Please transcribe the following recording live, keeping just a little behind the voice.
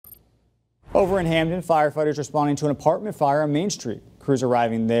Over in Hampden, firefighters responding to an apartment fire on Main Street. Crews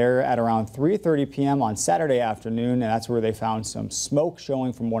arriving there at around 3:30 p.m. on Saturday afternoon, and that's where they found some smoke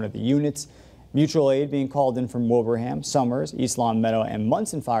showing from one of the units. Mutual aid being called in from Wilbraham, Summers, East Long Meadow, and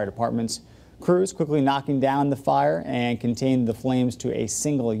Munson fire departments. Crews quickly knocking down the fire and contained the flames to a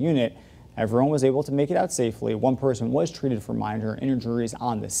single unit. Everyone was able to make it out safely. One person was treated for minor injuries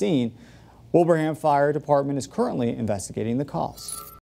on the scene. Wilbraham Fire Department is currently investigating the cause.